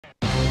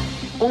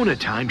Own a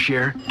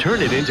timeshare,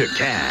 turn it into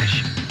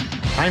cash.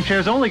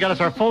 Timeshares only got us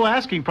our full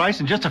asking price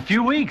in just a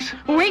few weeks.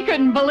 We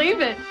couldn't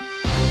believe it.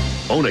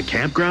 Own a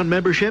campground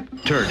membership,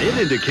 turn it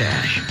into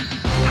cash.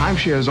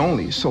 Timeshares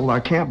only sold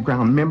our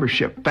campground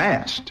membership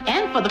fast.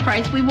 And for the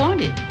price we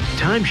wanted.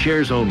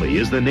 Timeshares Only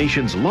is the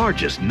nation's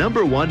largest,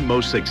 #1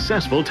 most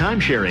successful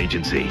timeshare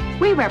agency.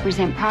 We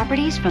represent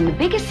properties from the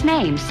biggest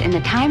names in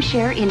the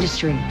timeshare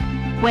industry.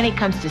 When it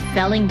comes to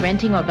selling,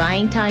 renting, or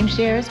buying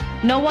timeshares,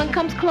 no one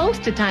comes close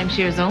to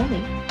Timeshares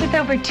Only. With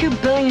over $2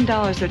 billion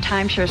of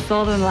timeshares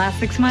sold in the last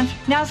 6 months,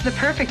 now's the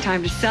perfect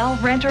time to sell,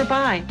 rent, or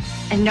buy.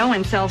 And no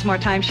one sells more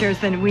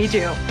timeshares than we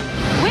do.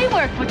 We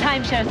work for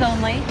Timeshares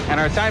Only. And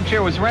our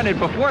timeshare was rented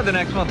before the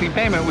next monthly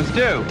payment was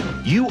due.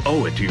 You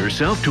owe it to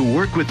yourself to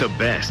work with the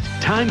best.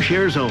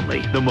 Timeshares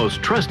Only, the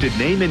most trusted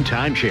name in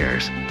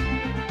timeshares.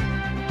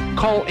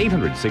 Call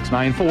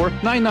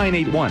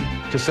 800-694-9981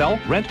 to sell,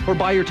 rent, or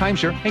buy your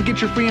timeshare and get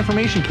your free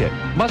information kit.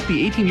 Must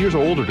be 18 years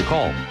or older to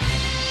call.